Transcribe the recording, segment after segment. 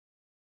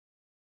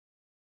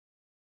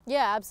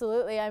Yeah,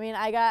 absolutely. I mean,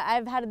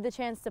 I've had the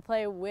chance to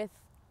play with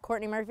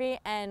Courtney Murphy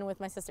and with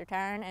my sister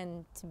Taryn,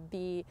 and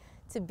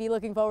to be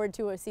looking forward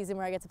to a season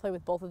where I get to play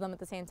with both of them at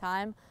the same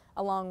time,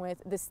 along with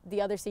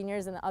the other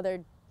seniors and the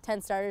other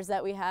 10 starters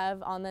that we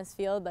have on this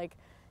field. Like,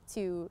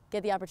 to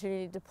get the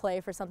opportunity to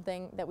play for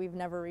something that we've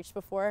never reached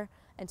before,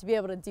 and to be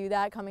able to do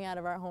that coming out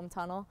of our home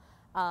tunnel,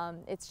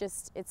 it's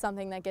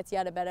something that gets you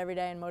out of bed every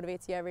day and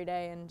motivates you every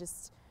day, and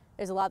just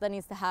there's a lot that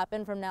needs to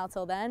happen from now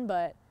till then,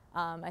 but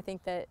I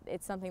think that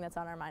it's something that's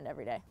on our mind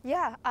every day.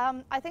 Yeah,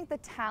 I think the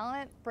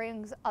talent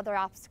brings other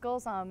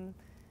obstacles.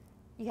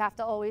 You have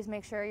to always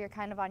make sure you're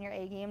kind of on your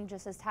A game.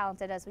 Just as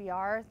talented as we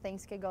are,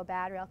 things could go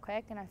bad real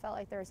quick, and I felt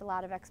like there was a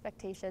lot of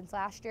expectations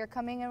last year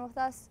coming in with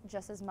us,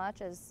 just as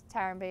much as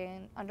Taryn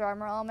being Under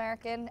Armour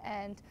All-American,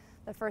 and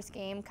the first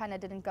game kind of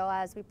didn't go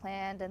as we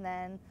planned, and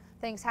then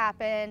things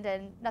happened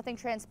and nothing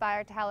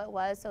transpired to how it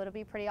was, so it'll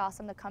be pretty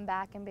awesome to come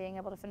back and being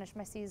able to finish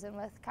my season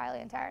with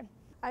Kylie and Taryn.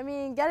 I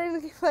mean,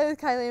 getting to play with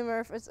Kylie and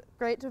Murph, it's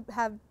great to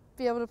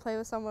be able to play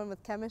with someone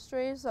with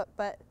chemistry,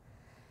 but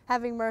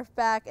having Murph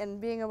back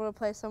and being able to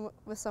play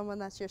with someone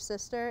that's your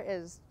sister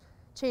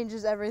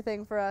changes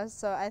everything for us.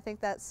 So I think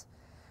that's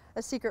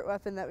a secret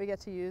weapon that we get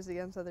to use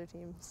against other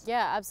teams.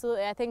 Yeah,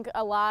 absolutely. I think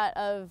a lot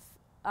of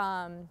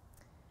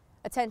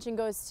attention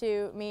goes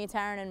to me,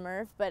 Taryn, and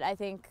Murph, but I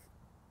think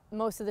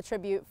most of the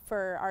tribute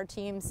for our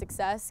team's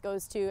success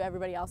goes to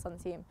everybody else on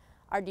the team.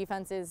 Our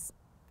defense is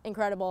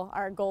incredible.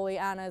 Our goalie,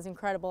 Anna, is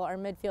incredible. Our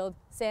midfield,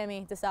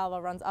 Sammy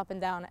DeSalva, runs up and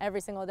down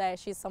every single day.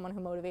 She's someone who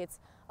motivates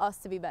us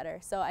to be better.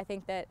 So I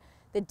think that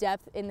the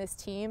depth in this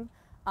team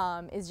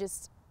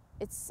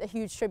it's a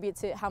huge tribute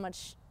to how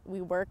much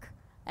we work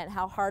and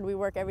how hard we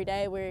work every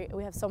day.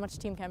 We have so much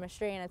team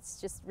chemistry, and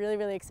it's just really,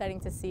 really exciting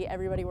to see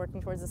everybody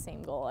working towards the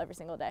same goal every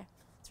single day.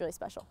 It's really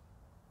special.